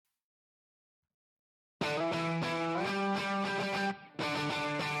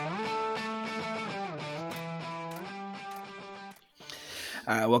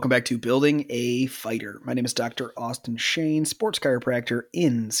Welcome back to Building a Fighter. My name is Dr. Austin Shane, sports chiropractor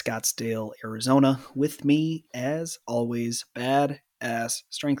in Scottsdale, Arizona. With me, as always, badass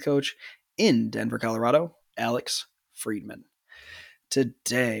strength coach in Denver, Colorado, Alex Friedman.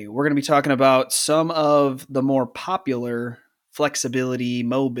 Today, we're going to be talking about some of the more popular flexibility,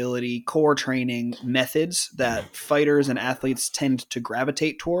 mobility, core training methods that fighters and athletes tend to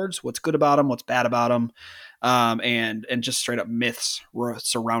gravitate towards. What's good about them, what's bad about them, and just straight up myths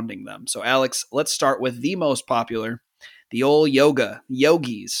surrounding them. So, Alex, let's start with the most popular, the old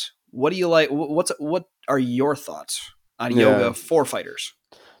yogis. What do you like? What are your thoughts on yoga for fighters?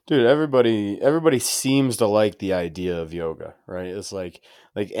 Dude, everybody seems to like the idea of yoga, right? It's like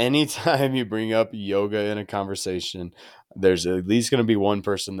anytime you bring up yoga in a conversation, there's at least going to be one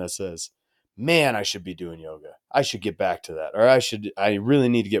person that says, "Man, I should be doing yoga. I should get back to that." Or I really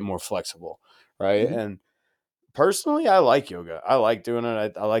need to get more flexible, right? Mm-hmm. And personally, I like yoga. I like doing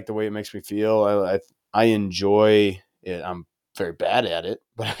it. I like the way it makes me feel. I enjoy it. I'm very bad at it,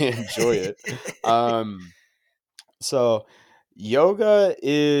 but I enjoy it. So yoga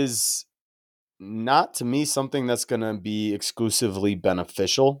is not to me something that's going to be exclusively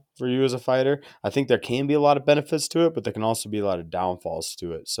beneficial for you as a fighter. I think there can be a lot of benefits to it, but there can also be a lot of downfalls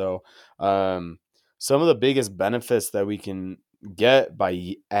to it. So, some of the biggest benefits that we can get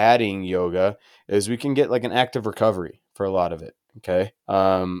by adding yoga is we can get like an active recovery for a lot of it. Okay.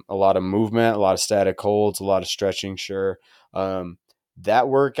 A lot of movement, a lot of static holds, a lot of stretching. Sure. That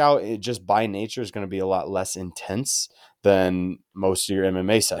workout, it just by nature is going to be a lot less intense than most of your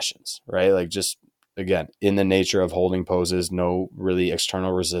MMA sessions, right? Like just again, in the nature of holding poses, no really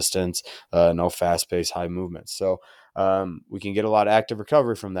external resistance, no fast paced high movements. So we can get a lot of active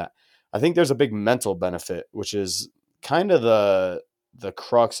recovery from that. I think there's a big mental benefit, which is kind of the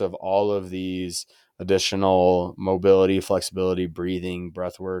crux of all of these additional mobility, flexibility, breathing,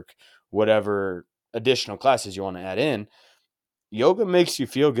 breath work, whatever additional classes you want to add in. Yoga makes you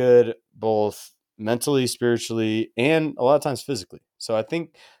feel good both mentally, spiritually, and a lot of times physically. So I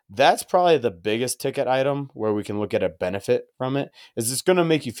think that's probably the biggest ticket item where we can look at a benefit from it. Is it's going to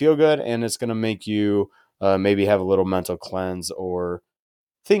make you feel good, and it's going to make you maybe have a little mental cleanse or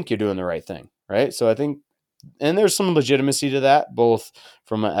think you're doing the right thing, right? So I think, and there's some legitimacy to that, both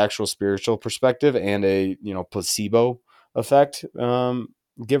from an actual spiritual perspective and a placebo effect,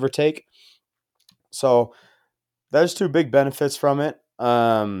 give or take. So there's two big benefits from it.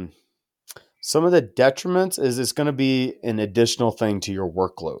 Some of the detriments is it's going to be an additional thing to your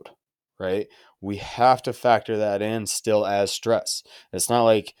workload, right? We have to factor that in still as stress. It's not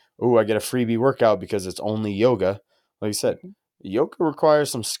like, oh, I get a freebie workout because it's only yoga. Like you said, yoga requires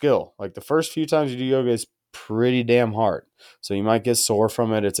some skill. Like the first few times you do yoga is pretty damn hard. So you might get sore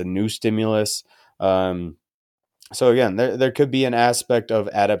from it. It's a new stimulus. So again, there could be an aspect of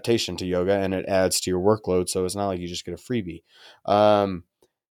adaptation to yoga, and it adds to your workload. So it's not like you just get a freebie.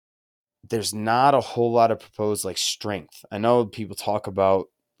 There's not a whole lot of proposed like strength. I know people talk about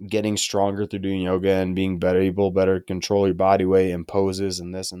getting stronger through doing yoga and being better control your body weight and poses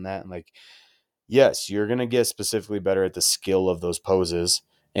and this and that. And like, yes, you're going to get specifically better at the skill of those poses,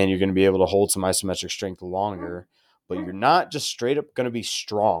 and you're going to be able to hold some isometric strength longer, but you're not just straight up going to be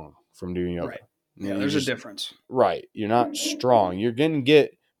strong from doing yoga. Right. Yeah, there's a difference. Right. You're not strong. You're going to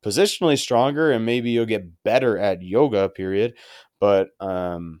get positionally stronger, and maybe you'll get better at yoga, period. But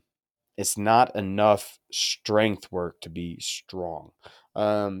it's not enough strength work to be strong.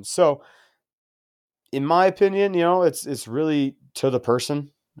 So in my opinion, it's really to the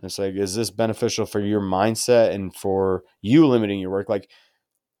person. It's like, is this beneficial for your mindset and for you limiting your work? Like,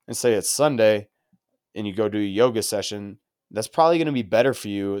 and say it's Sunday and you go do a yoga session, that's probably going to be better for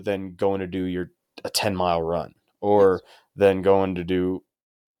you than going to do a 10-mile run or than going to do,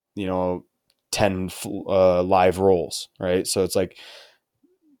 10 live rolls. Right. So it's like,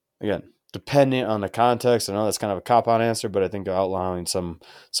 again, depending on the context, I know that's kind of a cop-out answer, but I think outlining some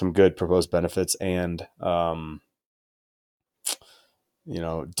good proposed benefits and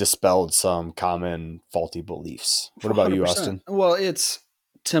dispelled some common faulty beliefs. What about 100%. You, Austin? Well, it's,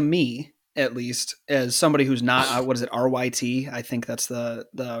 to me, at least, as somebody who's not, what is it, RYT? I think that's the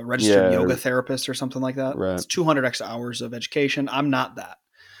registered yoga therapist or something like that. Right. It's 200 extra hours of education. I'm not that.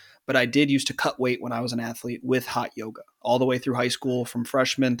 But I did used to cut weight when I was an athlete with hot yoga all the way through high school, from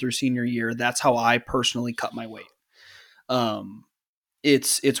freshman through senior year. That's how I personally cut my weight.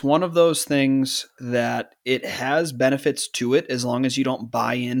 It's one of those things that it has benefits to it as long as you don't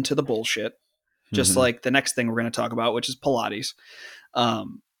buy into the bullshit. Just like the next thing we're going to talk about, which is Pilates.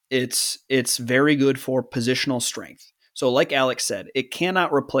 It's very good for positional strength. So, like Alex said, it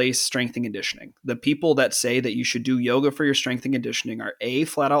cannot replace strength and conditioning. The people that say that you should do yoga for your strength and conditioning are A,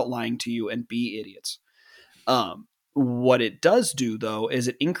 flat out lying to you, and B, idiots. What it does do, though, is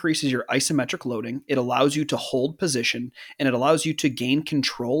it increases your isometric loading. It allows you to hold position, and it allows you to gain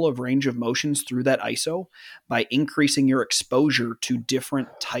control of range of motions through that ISO by increasing your exposure to different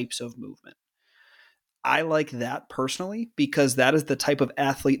types of movement. I like that personally because that is the type of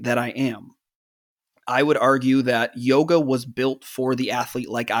athlete that I am. I would argue that yoga was built for the athlete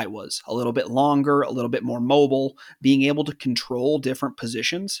like I was, a little bit longer, a little bit more mobile, being able to control different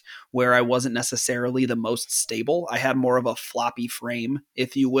positions where I wasn't necessarily the most stable. I had more of a floppy frame,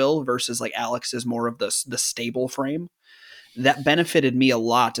 if you will, versus like Alex is more of the stable frame. That benefited me a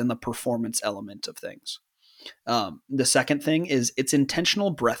lot in the performance element of things. The second thing is it's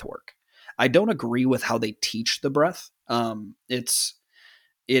intentional breath work. I don't agree with how they teach the breath.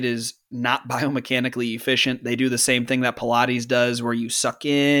 It is not biomechanically efficient. They do the same thing that Pilates does, where you suck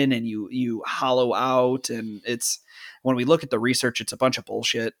in and you hollow out, and it's when we look at the research, it's a bunch of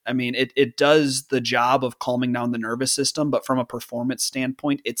bullshit. I mean, it does the job of calming down the nervous system, but from a performance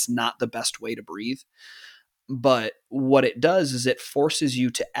standpoint, it's not the best way to breathe. But what it does is it forces you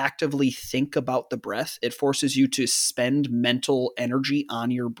to actively think about the breath. It forces you to spend mental energy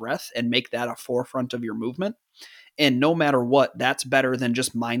on your breath and make that a forefront of your movement. And no matter what, that's better than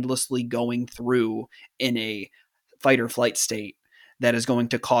just mindlessly going through in a fight or flight state that is going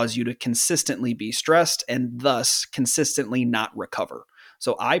to cause you to consistently be stressed and thus consistently not recover.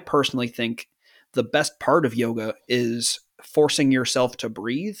 So I personally think the best part of yoga is forcing yourself to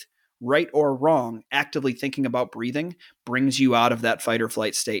breathe, right or wrong. Actively thinking about breathing brings you out of that fight or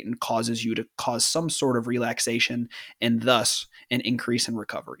flight state and causes you to cause some sort of relaxation and thus an increase in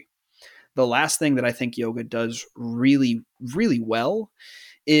recovery. The last thing that I think yoga does really, really well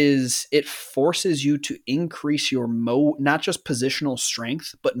is it forces you to increase your not just positional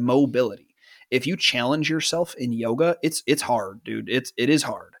strength, but mobility. If you challenge yourself in yoga, it's hard, dude. It is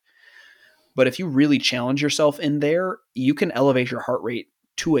hard. But if you really challenge yourself in there, you can elevate your heart rate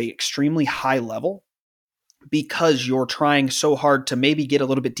to a extremely high level because you're trying so hard to maybe get a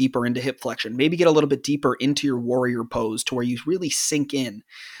little bit deeper into hip flexion, maybe get a little bit deeper into your warrior pose to where you really sink in.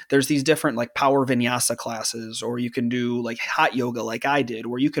 There's these different like power vinyasa classes, or you can do like hot yoga like I did,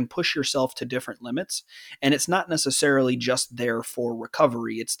 where you can push yourself to different limits. And it's not necessarily just there for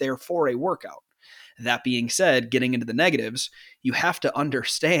recovery, it's there for a workout. That being said, getting into the negatives, you have to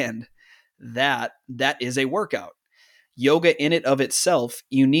understand that that is a workout. Yoga in it of itself,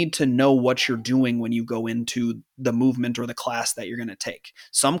 you need to know what you're doing when you go into the movement or the class that you're going to take.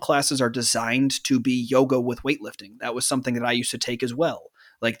 Some classes are designed to be yoga with weightlifting. That was something that I used to take as well.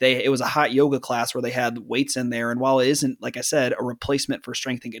 Like it was a hot yoga class where they had weights in there. And while it isn't, like I said, a replacement for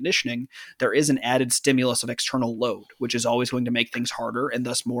strength and conditioning, there is an added stimulus of external load, which is always going to make things harder and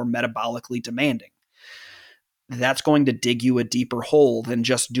thus more metabolically demanding. That's going to dig you a deeper hole than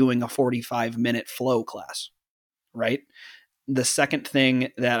just doing a 45-minute flow class, right? The second thing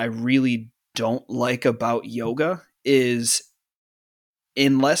that I really don't like about yoga is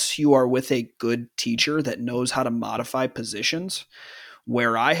unless you are with a good teacher that knows how to modify positions.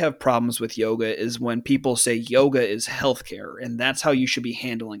 Where I have problems with yoga is when people say yoga is healthcare and that's how you should be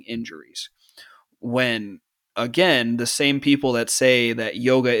handling injuries. When again, the same people that say that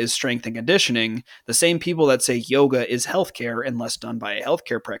yoga is strength and conditioning, the same people that say yoga is healthcare unless done by a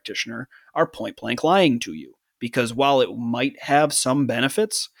healthcare practitioner are point blank lying to you. Because while it might have some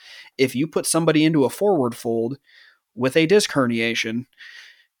benefits, if you put somebody into a forward fold with a disc herniation,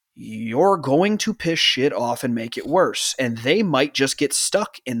 you're going to piss shit off and make it worse. And they might just get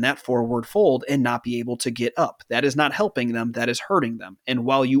stuck in that forward fold and not be able to get up. That is not helping them, that is hurting them. And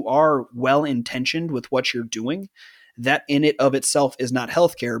while you are well intentioned with what you're doing, that in it of itself is not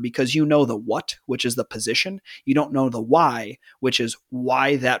healthcare because you know the what, which is the position. You don't know the why, which is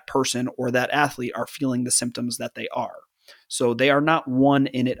why that person or that athlete are feeling the symptoms that they are. So they are not one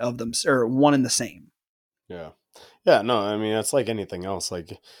in it of them, or one in the same. Yeah. Yeah, no, I mean, that's like anything else.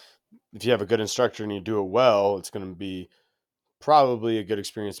 Like, if you have a good instructor and you do it well, it's going to be probably a good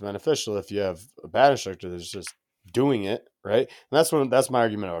experience and beneficial. If you have a bad instructor that's just doing it, right? And that's my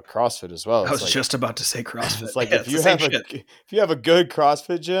argument about CrossFit as well. I It's was like just about to say CrossFit. it's like Yeah, if it's the you same have shit. if you have a good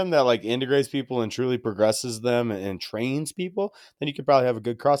CrossFit gym that like integrates people and truly progresses them and trains people, then you could probably have a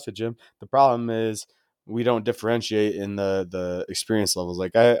good CrossFit gym. The problem is we don't differentiate in the experience levels.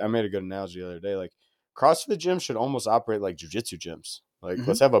 Like I made a good analogy the other day. Like CrossFit gyms should almost operate like jujitsu gyms. Like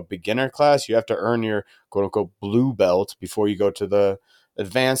let's Mm-hmm. have a beginner class. You have to earn your quote unquote blue belt before you go to the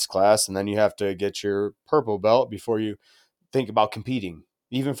advanced class, and then you have to get your purple belt before you think about competing.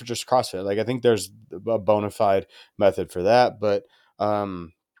 even for just CrossFit. Like I think there's a bona fide method for that. But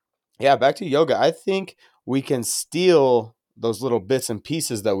yeah, back to yoga. I think we can steal those little bits and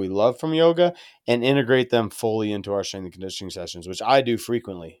pieces that we love from yoga and integrate them fully into our strength and conditioning sessions, which I do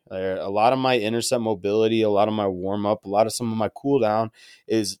frequently. A lot of my intercept mobility, a lot of my warm up, a lot of some of my cool down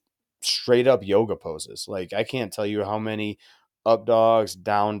is straight up yoga poses. Like I can't tell you how many up dogs,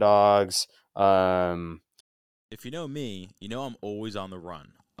 down dogs, If you know me, you know I'm always on the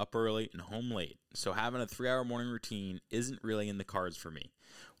run, up early and home late, so having a 3 hour morning routine isn't really in the cards for me.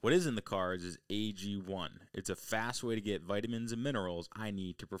 What is in the cards is AG1. It's a fast way to get vitamins and minerals I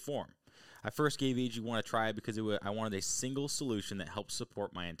need to perform. I first gave AG1 a try because I wanted a single solution that helps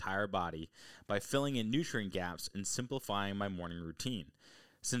support my entire body by filling in nutrient gaps and simplifying my morning routine.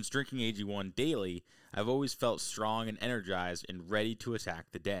 Since drinking AG1 daily, I've always felt strong and energized and ready to attack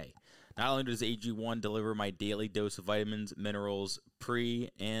the day. Not only does AG1 deliver my daily dose of vitamins, minerals, pre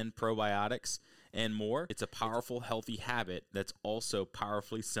and probiotics, and more, it's a powerful, healthy habit that's also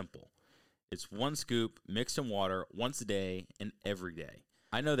powerfully simple. It's one scoop mixed in water once a day and every day.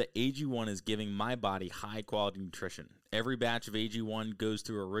 I know that AG1 is giving my body high quality nutrition. Every batch of AG1 goes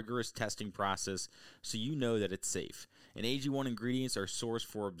through a rigorous testing process so you know that it's safe. And AG1 ingredients are sourced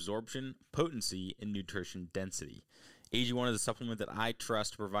for absorption, potency, and nutrition density. AG1 is a supplement that I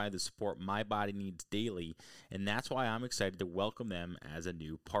trust to provide the support my body needs daily, and that's why I'm excited to welcome them as a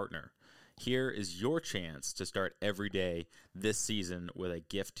new partner. Here is your chance to start every day this season with a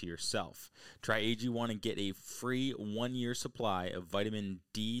gift to yourself. Try AG1 and get a free 1 year supply of vitamin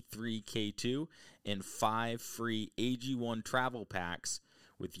D3K2 and 5 free AG1 travel packs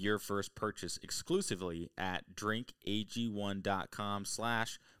with your first purchase exclusively at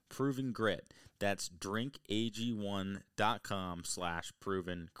drinkag1.com/provengrit. That's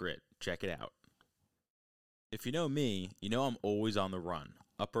drinkag1.com/provengrit. Check it out. If you know me, you know I'm always on the run,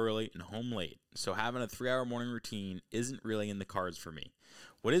 up early and home late, so having a 3 hour morning routine isn't really in the cards for me.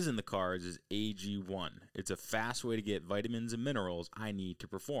 What is in the cards is AG1. It's a fast way to get vitamins and minerals I need to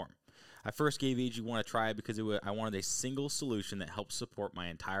perform. I first gave AG1 a try because I wanted a single solution that helps support my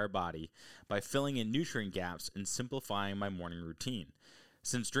entire body by filling in nutrient gaps and simplifying my morning routine.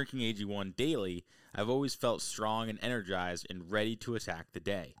 Since drinking AG1 daily, I've always felt strong and energized and ready to attack the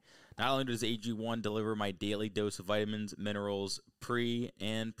day. Not only does AG1 deliver my daily dose of vitamins, minerals, pre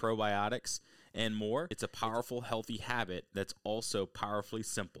and probiotics, and more, it's a powerful, healthy habit that's also powerfully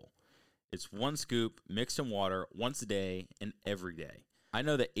simple. It's one scoop mixed in water once a day and every day. I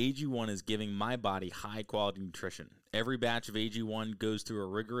know that AG1 is giving my body high quality nutrition. Every batch of AG1 goes through a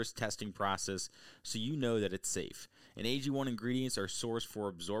rigorous testing process so you know that it's safe. And AG1 ingredients are sourced for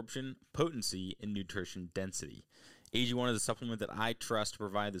absorption, potency, and nutrition density. AG1 is a supplement that I trust to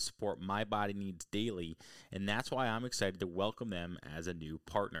provide the support my body needs daily, and that's why I'm excited to welcome them as a new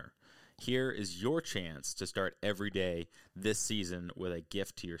partner. Here is your chance to start every day this season with a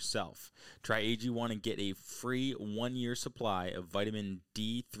gift to yourself. Try AG1 and get a free 1 year supply of vitamin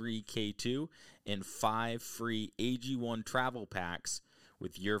D3K2 and 5 free AG1 travel packs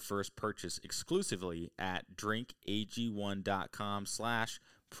with your first purchase exclusively at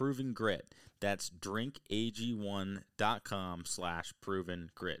drinkag1.com/provengrit. That's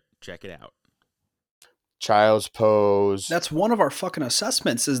drinkag1.com/provengrit. Check it out. child's pose. That's one of our fucking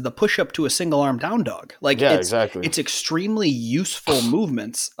assessments is the push up to a single arm down dog. Like Yeah, exactly. it's extremely useful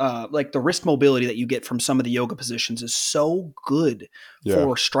movements. Like the wrist mobility that you get from some of the yoga positions is so good Yeah.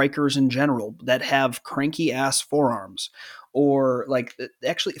 for strikers in general that have cranky ass forearms or like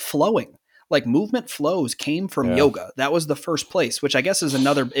actually flowing. Like movement flows came from Yeah. yoga. That was the first place, which I guess is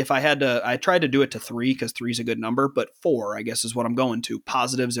another. If I tried to do it to 3 because 3 is a good number, but 4, I guess, is what I'm going to.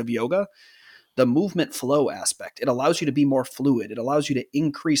 Positives of yoga, the movement flow aspect. It allows you to be more fluid. It allows you to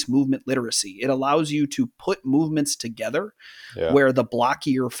increase movement literacy. It allows you to put movements together Yeah. where the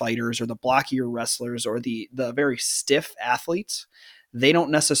blockier fighters or the blockier wrestlers or the very stiff athletes, they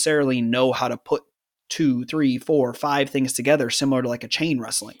don't necessarily know how to put 2, 3, 4, 5 things together similar to like a chain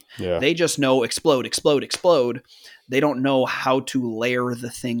wrestling. Yeah. They just know explode, explode, explode. They don't know how to layer the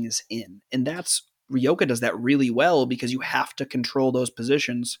things in. And that's yoga does that really well because you have to control those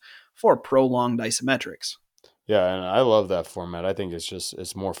positions for prolonged isometrics. Yeah, and I love that format. I think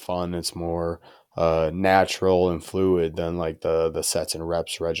it's more fun. It's more natural and fluid than like the sets and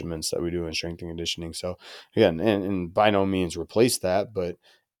reps regimens that we do in strength and conditioning. So again, and by no means replace that, but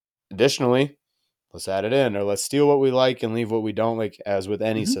additionally, let's add it in or let's steal what we like and leave what we don't like, as with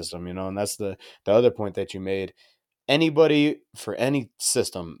any system, and that's the other point that you made. Anybody for any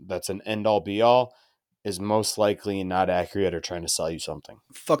system that's an end all be all is most likely not accurate or trying to sell you something.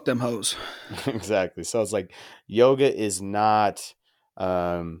 Fuck them hoes. Exactly. So it's like yoga is not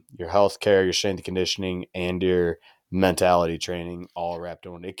your healthcare, your strength and conditioning, and your mentality training all wrapped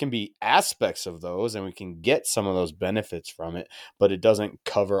in. It can be aspects of those, and we can get some of those benefits from it, but it doesn't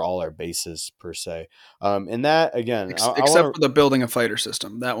cover all our bases per se. And that again, I Except want for the building a fighter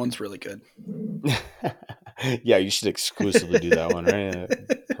system. That one's really good. to. Yeah, you should exclusively do that one, right?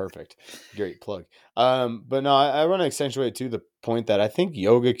 Perfect, great plug. But no, I want to accentuate too the point that I think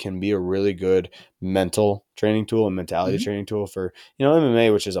yoga can be a really good mental training tool and mentality Mhm. training tool for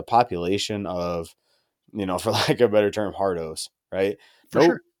MMA, which is a population of, for lack of a better term, hardos, right? For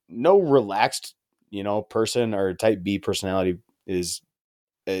sure. No relaxed, person or type B personality is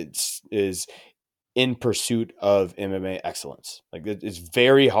in pursuit of MMA excellence. Like it's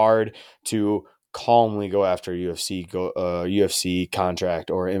very hard to calmly go after UFC contract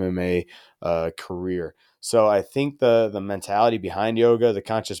or MMA career. So I think the mentality behind yoga, the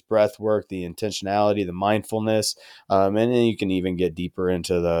conscious breath work, the intentionality, the mindfulness, and then you can even get deeper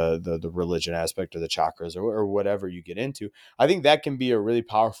into the religion aspect of the chakras or whatever you get into. I think that can be a really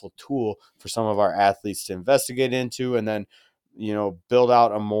powerful tool for some of our athletes to investigate into, and then build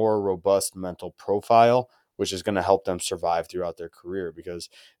out a more robust mental profile, which is going to help them survive throughout their career. Because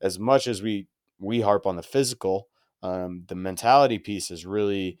as much as we harp on the physical, the mentality piece is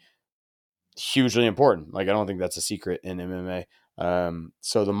really hugely important. Like I don't think that's a secret in MMA.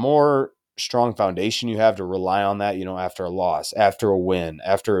 So the more strong foundation you have to rely on that, after a loss, after a win,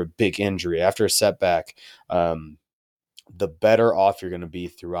 after a big injury, after a setback, the better off you're going to be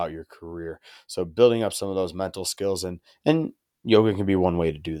throughout your career. So building up some of those mental skills and yoga can be one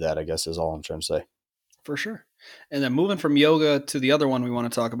way to do that, I guess is all I'm trying to say. For sure. And then moving from yoga to the other one we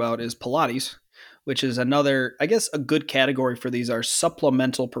want to talk about is Pilates, which is another, I guess, a good category for these are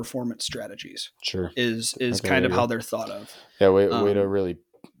supplemental performance strategies. Sure. Is Okay, kind there of you how go. they're thought of. Yeah, way to really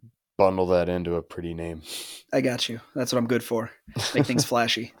bundle that into a pretty name. I got you. That's what I'm good for. Make things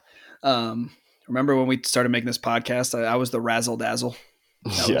flashy. Remember when we started making this podcast? I was the razzle dazzle.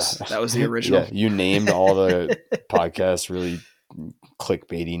 Yeah. That was the original. Yeah, you named all the podcasts really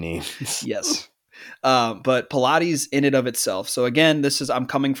clickbaity names. Yes. But Pilates in and of itself. So again, I'm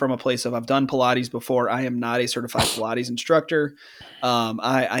coming from a place of I've done Pilates before. I am not a certified Pilates instructor.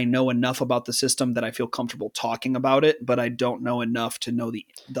 I know enough about the system that I feel comfortable talking about it, but I don't know enough to know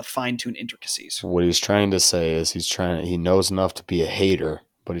the fine-tuned intricacies. What he's trying to say is he knows enough to be a hater,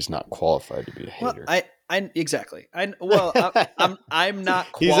 but he's not qualified to be a Well, hater. I exactly. I'm not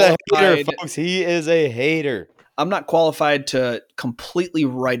He's a hater, qualified. folks. He is a hater. I'm not qualified to completely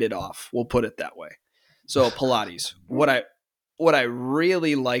write it off. We'll put it that way. So Pilates, what I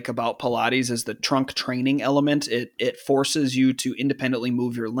really like about Pilates is the trunk training element. It forces you to independently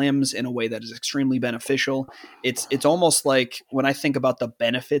move your limbs in a way that is extremely beneficial. It's almost like when I think about the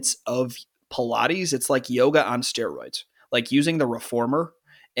benefits of Pilates, it's like yoga on steroids. Like using the reformer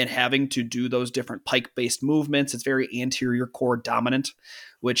and having to do those different pike-based movements. It's very anterior core dominant,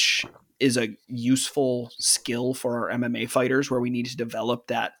 which is a useful skill for our MMA fighters where we need to develop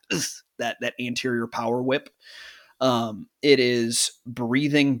that anterior power whip. It is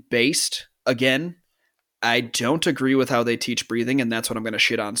breathing based. Again, I don't agree with how they teach breathing, and that's what I'm going to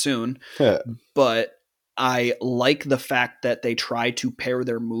shit on soon. But I like the fact that they try to pair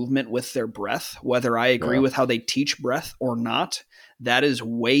their movement with their breath. Whether I agree with how they teach breath or not, that is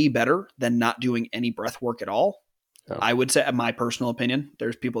way better than not doing any breath work at all. Yeah. I would say, my personal opinion.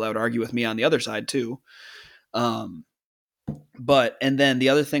 There's people that would argue with me on the other side too. And then the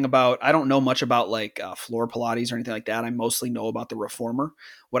other thing about, I don't know much about like floor Pilates or anything like that. I mostly know about the reformer.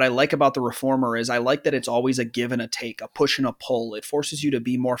 What I like about the reformer is I like that it's always a give and a take, a push and a pull. It forces you to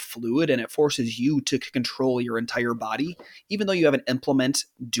be more fluid and it forces you to control your entire body. Even though you have an implement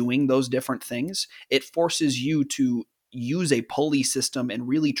doing those different things, it forces you to use a pulley system and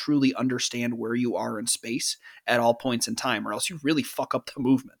really truly understand where you are in space at all points in time, or else you really fuck up the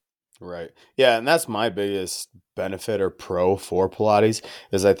movement. Right. Yeah, and that's my biggest benefit or pro for Pilates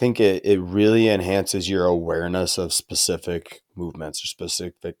is I think it really enhances your awareness of specific movements or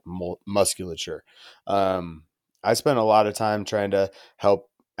specific musculature. I spend a lot of time trying to help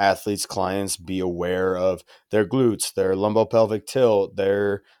athletes, clients be aware of their glutes, their lumbopelvic tilt,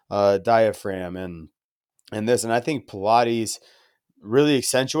 their diaphragm, and this. And I think Pilates really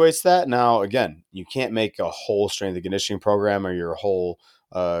accentuates that. Now, again, you can't make a whole strength and conditioning program or your whole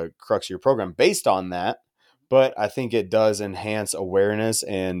crux of your program based on that, but I think it does enhance awareness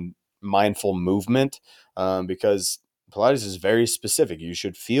and mindful movement because Pilates is very specific. You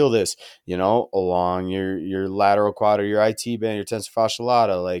should feel this, along your lateral quad or your IT band, your tensor fasciae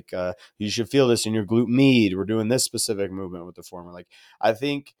lata. Like you should feel this in your glute med. We're doing this specific movement with the former. Like I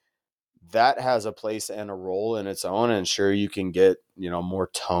think that has a place and a role in its own. And sure, you can get, more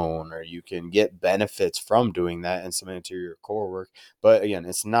tone, or you can get benefits from doing that and some anterior core work. But again,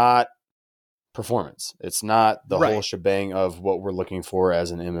 it's not performance. It's not the whole Right. shebang of what we're looking for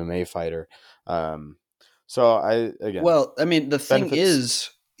as an MMA fighter. So again, Well, I mean,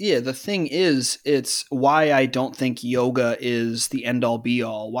 benefits. the thing is, it's why I don't think yoga is the end all be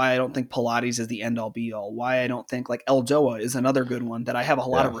all. Why I don't think Pilates is the end all be all. Why I don't think like Eldoa is another good one that I have a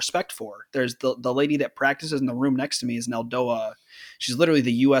lot Yeah. of respect for. There's the lady that practices in the room next to me is an Eldoa. She's literally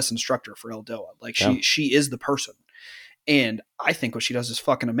the U.S. instructor for Eldoa. Like Yeah. she is the person. And I think what she does is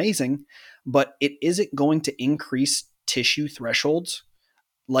fucking amazing, but it isn't going to increase tissue thresholds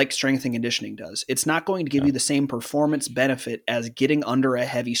like strength and conditioning does. It's not going to give you the same performance benefit as getting under a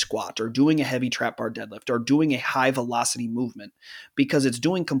heavy squat or doing a heavy trap bar deadlift or doing a high velocity movement, because it's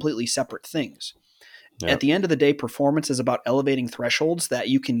doing completely separate things. Yeah. At the end of the day, performance is about elevating thresholds that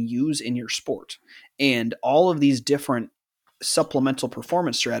you can use in your sport. And all of these different supplemental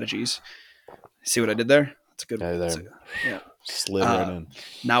performance strategies. See what I did there? That's a good one. Yeah. Slid right in.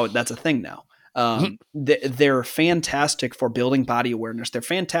 Now that's a thing now. They're fantastic for building body awareness. They're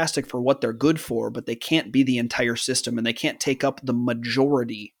fantastic for what they're good for, but they can't be the entire system, and they can't take up the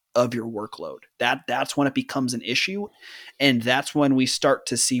majority of your workload. That's when it becomes an issue, and that's when we start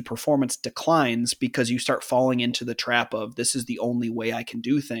to see performance declines, because you start falling into the trap of this is the only way I can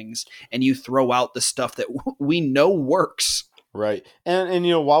do things, and you throw out the stuff that we know works. Right. And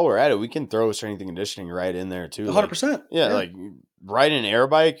while we're at it, we can throw strength and conditioning right in there too. 100%. Yeah, like riding an air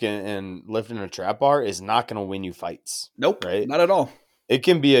bike and lifting a trap bar is not going to win you fights. Nope, right? not at all. It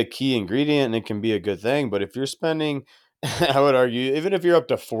can be a key ingredient and it can be a good thing, but if you're spending, I would argue, even if you're up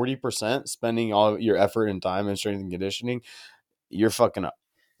to 40% spending all your effort and time in strength and conditioning, you're fucking up.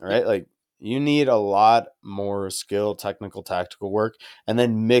 Right? Like, you need a lot more skill, technical, tactical work, and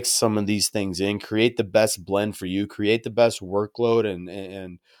then mix some of these things in, create the best blend for you, create the best workload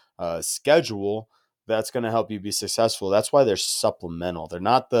and schedule that's going to help you be successful. That's why they're supplemental. They're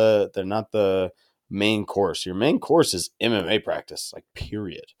not the main course. Your main course is MMA practice, like,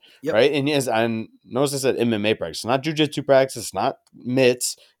 period. Yep. Right? And yes, I notice I said MMA practice, not jujitsu practice, it's not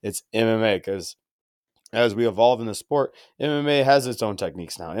mitts, it's MMA, because as we evolve in the sport, MMA has its own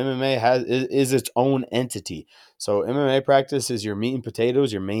techniques now. MMA is its own entity. So MMA practice is your meat and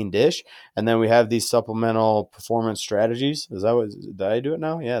potatoes, your main dish, and then we have these supplemental performance strategies. Is that what? Did I do it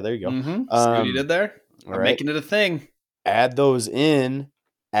now? Yeah, there you go. Mm-hmm. See what you did there? All I'm right. making it a thing. Add those in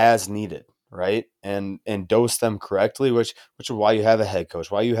as needed, right? And dose them correctly, which is why you have a head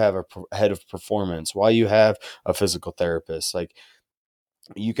coach, why you have a head of performance, why you have a physical therapist. Like,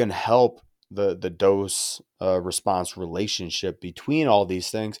 you can help the dose response relationship between all these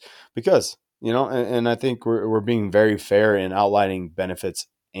things, because and I think we're being very fair in outlining benefits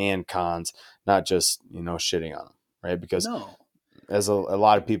and cons, not just shitting on them, right? Because as a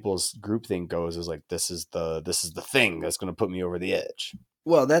lot of people's groupthink goes, is like, this is the thing that's going to put me over the edge.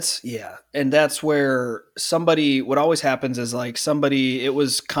 Well, and that's where what always happens is, like, it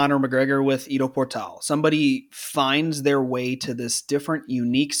was Conor McGregor with Ido Portal. Somebody finds their way to this different,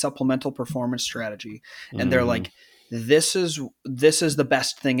 unique supplemental performance strategy, and they're like, this is the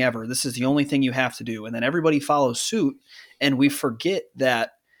best thing ever. This is the only thing you have to do. And then everybody follows suit, and we forget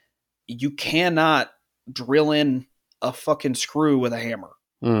that you cannot drill in a fucking screw with a hammer.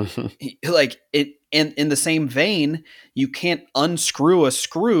 Like, in the same vein, you can't unscrew a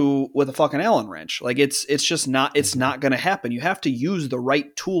screw with a fucking Allen wrench. Like, it's just not, it's not going to happen. You have to use the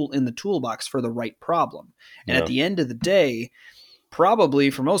right tool in the toolbox for the right problem. And at the end of the day, probably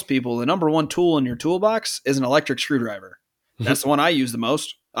for most people, the number one tool in your toolbox is an electric screwdriver. That's the one I use the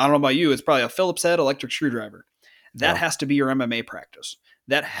most. I don't know about you. It's probably a Phillips head electric screwdriver. That has to be your MMA practice.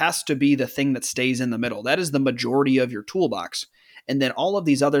 That has to be the thing that stays in the middle. That is the majority of your toolbox. And then all of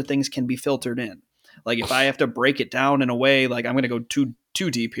these other things can be filtered in. Like, if I have to break it down in a way, like, I'm going to go too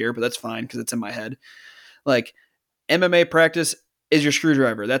deep here, but that's fine because it's in my head. Like, MMA practice is your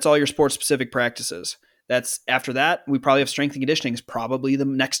screwdriver. That's all your sports specific practices. After that, we probably have strength and conditioning is probably the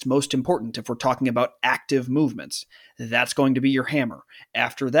next most important if we're talking about active movements. That's going to be your hammer.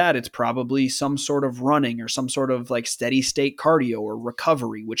 After that, it's probably some sort of running or some sort of like steady state cardio or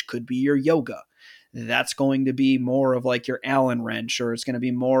recovery, which could be your yoga. That's going to be more of like your Allen wrench, or it's going to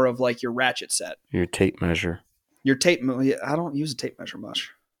be more of like your ratchet set. Your tape measure. I don't use a tape measure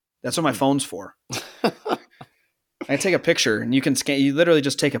much. That's what my phone's for. I take a picture and you can scan. You literally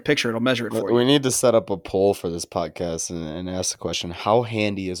just take a picture; it'll measure it for you. We need to set up a poll for this podcast and ask the question: how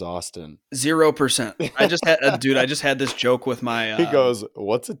handy is Austin? 0%. I just had this joke with my. He goes,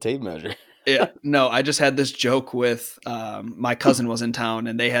 "What's a tape measure?" Yeah, no, I just had this joke with my cousin was in town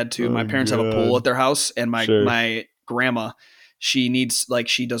and they had to. My Oh parents have a pool at god. their house, and my Sure. my grandma, she needs like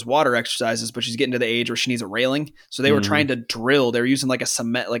she does water exercises, but she's getting to the age where she needs a railing. So they were trying to drill. They were using like a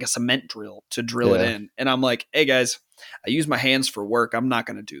cement drill to drill it Yeah. in, and I'm like, hey guys, I use my hands for work. I'm not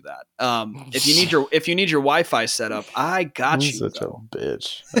going to do that. If you need your Wi-Fi set up, I got He's you such a though.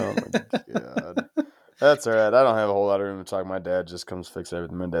 bitch. Oh my god. That's all right. I don't have a whole lot of room to talk. My dad just comes fix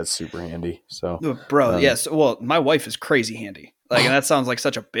everything. My dad's super handy. So, Bro, um, yes. Well, my wife is crazy handy. Like, and that sounds like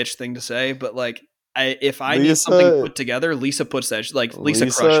such a bitch thing to say, but like, if I need something Lisa put together, Lisa puts that. Like, Lisa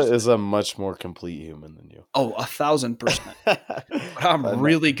Lisa crushes it. is a much more complete human than you. Oh, 1,000%. But I'm But no.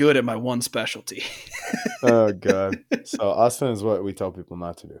 really good at my one specialty. Oh god. So Austin is what we tell people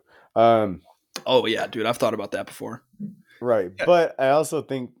not to do. Um, Oh yeah, dude, I've thought about that before. right. Yeah, But I also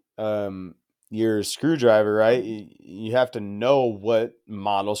think your screwdriver, right? You have to know what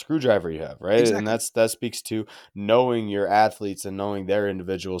model screwdriver you have, right? And exactly. that speaks to knowing your athletes and knowing their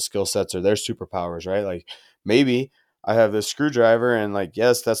individual skill sets or their superpowers, right? Like maybe I have this screwdriver and like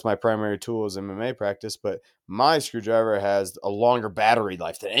yes, that's my primary tool as MMA practice, but my screwdriver has a longer battery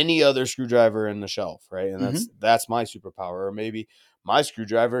life than any other screwdriver in the shelf, right? And Mm-hmm. that's my superpower. Or maybe my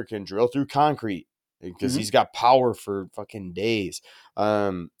screwdriver can drill through concrete because Mm-hmm. he's got power for fucking days.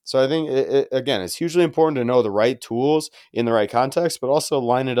 So I think again, it's hugely important to know the right tools in the right context, but also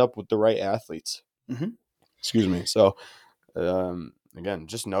line it up with the right athletes. Mm-hmm. Excuse me. So again,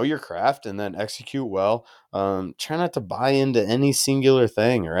 just know your craft and then execute well. Try not to buy into any singular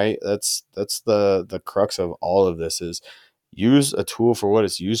thing. Right. That's the crux of all of this is use a tool for what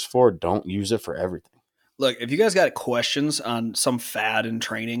it's used for. Don't use it for everything. Look, if you guys got questions on some fad in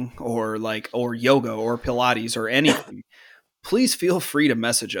training or yoga or Pilates or anything, please feel free to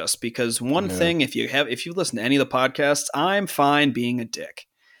message us, because one Yeah. thing, if you listen to any of the podcasts, I'm fine being a dick,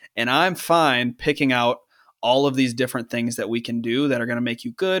 and I'm fine picking out all of these different things that we can do that are going to make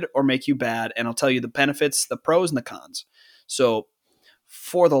you good or make you bad, and I'll tell you the benefits, the pros and the cons. So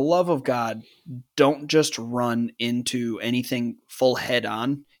for the love of God, don't just run into anything full head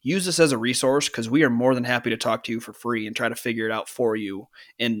on. Use this as a resource, because we are more than happy to talk to you for free and try to figure it out for you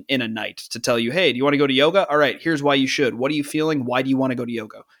in a night to tell you, hey, do you want to go to yoga? All right, here's why you should. What are you feeling? Why do you want to go to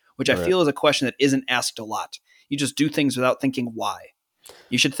yoga? Which I Right. feel is a question that isn't asked a lot. You just do things without thinking why.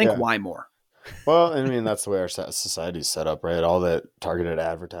 You should think Yeah. why more. Well, I mean, that's the way our society is set up, right? All that targeted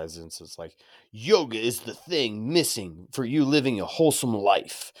advertisements is like, yoga is the thing missing for you living a wholesome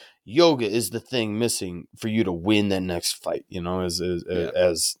life. Yoga is the thing missing for you to win that next fight, Yeah.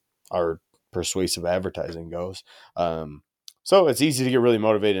 as our persuasive advertising goes. So it's easy to get really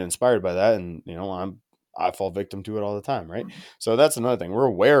motivated and inspired by that. And, I fall victim to it all the time, right? So that's another thing. We're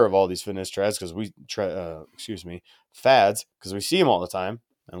aware of all these fitness fads because fads, because we see them all the time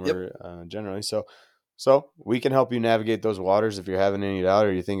and Yep. we're generally so we can help you navigate those waters if you're having any doubt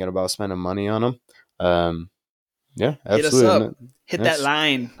or you're thinking about spending money on them. Yeah, Hit us absolutely. up. And Hit that that's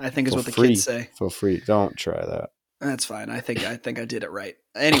line, I think is for what the kids free. say. For free. Don't try that. That's fine. I think I did it right.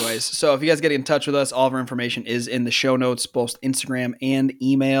 Anyways, so if you guys get in touch with us, all of our information is in the show notes, both Instagram and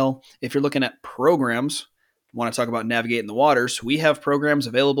email. If you're looking at programs, want to talk about navigating the waters, we have programs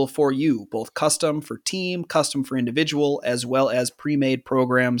available for you, both custom for team, custom for individual, as well as pre-made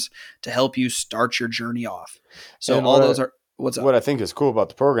programs to help you start your journey off. So And all those are what's up? what I think is cool about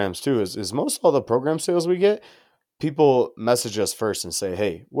the programs too is most all the program sales we get, people message us first and say,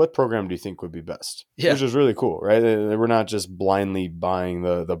 "Hey, what program do you think would be best?" Yeah. Which is really cool, right? We're not just blindly buying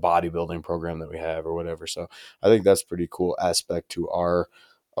the bodybuilding program that we have or whatever. So I think that's a pretty cool aspect to our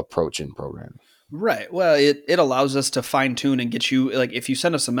approach in programming. Right. Well, it allows us to fine tune and get you, like, if you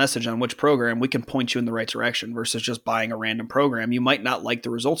send us a message on which program, we can point you in the right direction versus just buying a random program. You might not like the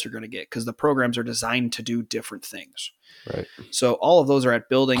results you're going to get because the programs are designed to do different things. Right. So all of those are at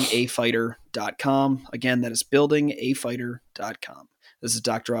buildingafighter.com. Again, that is buildingafighter.com. This is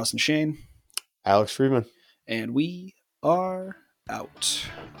Dr. Austin Shane, Alex Friedman. and we are out.